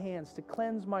cleanse my hands, to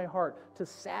cleanse my heart, to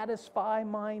satisfy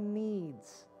my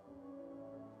needs.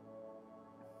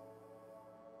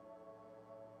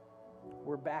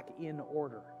 We're back in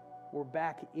order. We're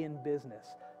back in business.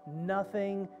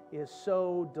 Nothing is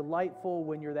so delightful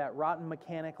when you're that rotten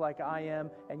mechanic like I am,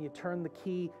 and you turn the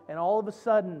key, and all of a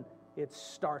sudden, it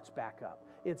starts back up.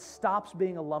 It stops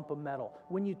being a lump of metal.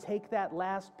 When you take that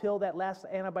last pill, that last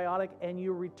antibiotic, and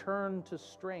you return to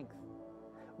strength.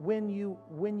 when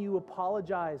you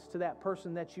apologize to that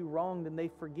person that you wronged and they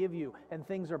forgive you and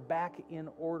things are back in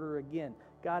order again.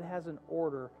 God has an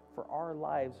order for our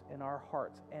lives and our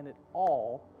hearts, and it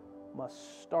all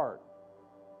must start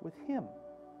with Him.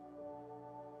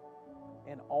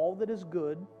 And all that is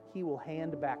good, He will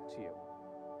hand back to you.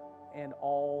 And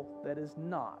all that is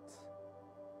not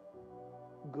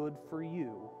good for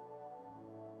you,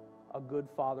 a good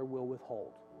Father will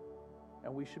withhold.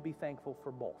 And we should be thankful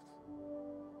for both.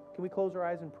 Can we close our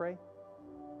eyes and pray?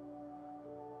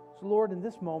 So Lord, in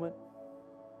this moment,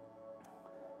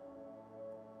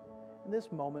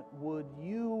 would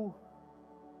you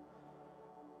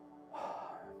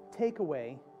take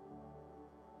away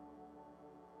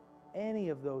any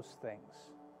of those things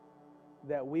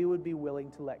that we would be willing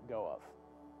to let go of?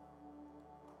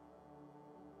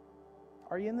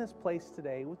 Are you in this place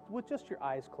today with just your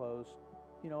eyes closed?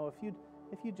 You know,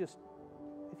 if you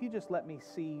just let me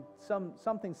see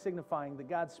something signifying that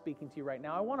God's speaking to you right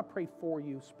now, I want to pray for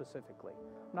you specifically.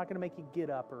 I'm not going to make you get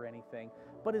up or anything,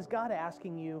 but is God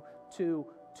asking you to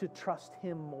trust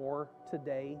Him more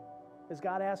today? Is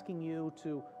God asking you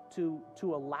to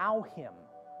allow Him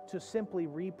to simply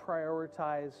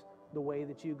reprioritize the way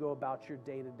that you go about your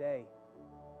day-to-day?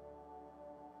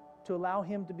 To allow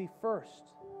Him to be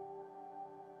first.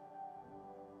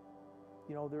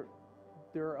 You know,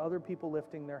 there are other people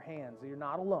lifting their hands. You're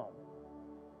not alone.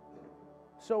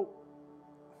 So,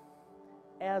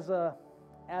 as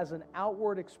an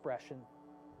outward expression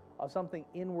of something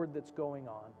inward that's going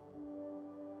on,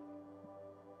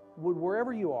 would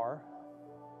wherever you are,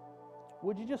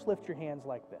 would you just lift your hands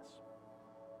like this?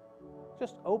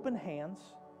 Just open hands,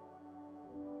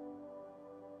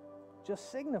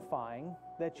 just signifying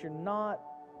that you're not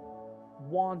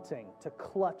wanting to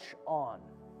clutch on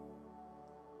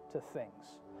to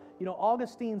things. You know,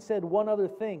 Augustine said one other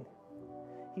thing.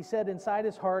 He said inside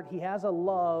his heart he has a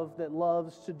love that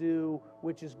loves to do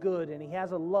which is good, and he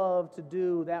has a love to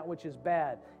do that which is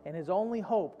bad. And his only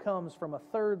hope comes from a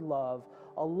third love,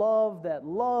 a love that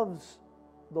loves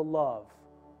the love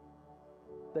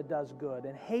that does good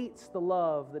and hates the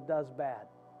love that does bad.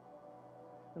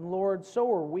 And Lord, so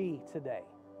are we today.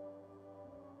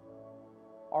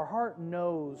 Our heart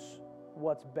knows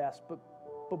what's best, but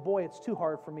boy, it's too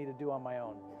hard for me to do on my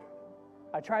own.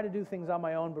 I try to do things on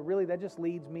my own, but really that just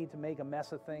leads me to make a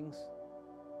mess of things.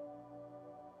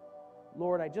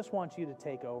 Lord, I just want you to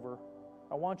take over.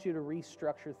 I want you to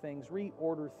restructure things,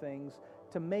 reorder things,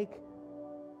 to make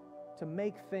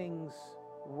things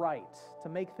right, to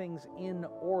make things in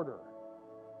order.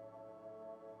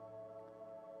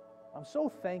 I'm so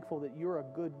thankful that you're a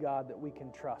good God that we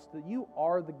can trust, that you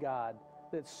are the God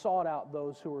that sought out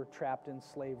those who were trapped in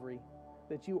slavery,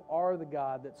 that you are the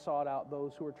God that sought out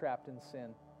those who were trapped in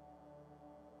sin,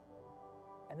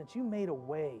 and that you made a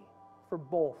way for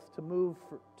both to move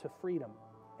to freedom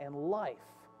and life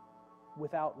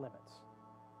without limits.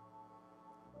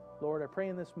 Lord, I pray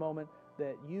in this moment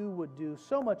that you would do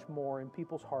so much more in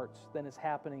people's hearts than is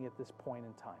happening at this point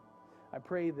in time. I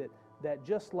pray that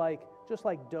just like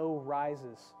dough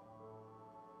rises,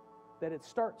 that it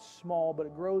starts small, but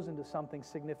it grows into something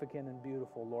significant and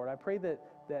beautiful, Lord. I pray that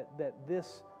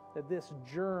this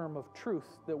germ of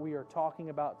truth that we are talking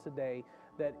about today,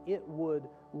 that it would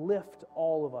lift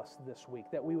all of us this week,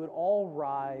 that we would all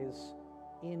rise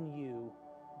in you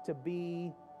to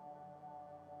be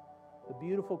the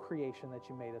beautiful creation that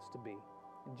you made us to be.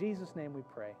 In Jesus' name we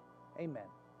pray. Amen.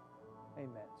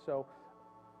 Amen. So,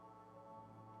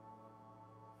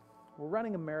 we're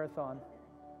running a marathon.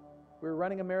 We were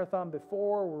running a marathon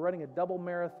before. We're running a double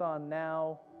marathon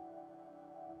now.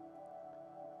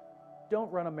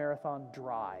 Don't run a marathon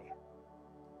dry.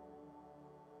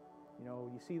 You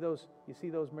know, you see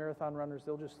those marathon runners,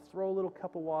 they'll just throw a little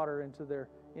cup of water into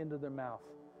their mouth,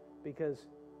 because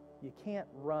you can't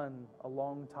run a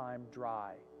long time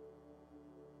dry.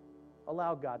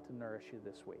 Allow God to nourish you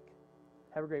this week.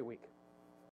 Have a great week.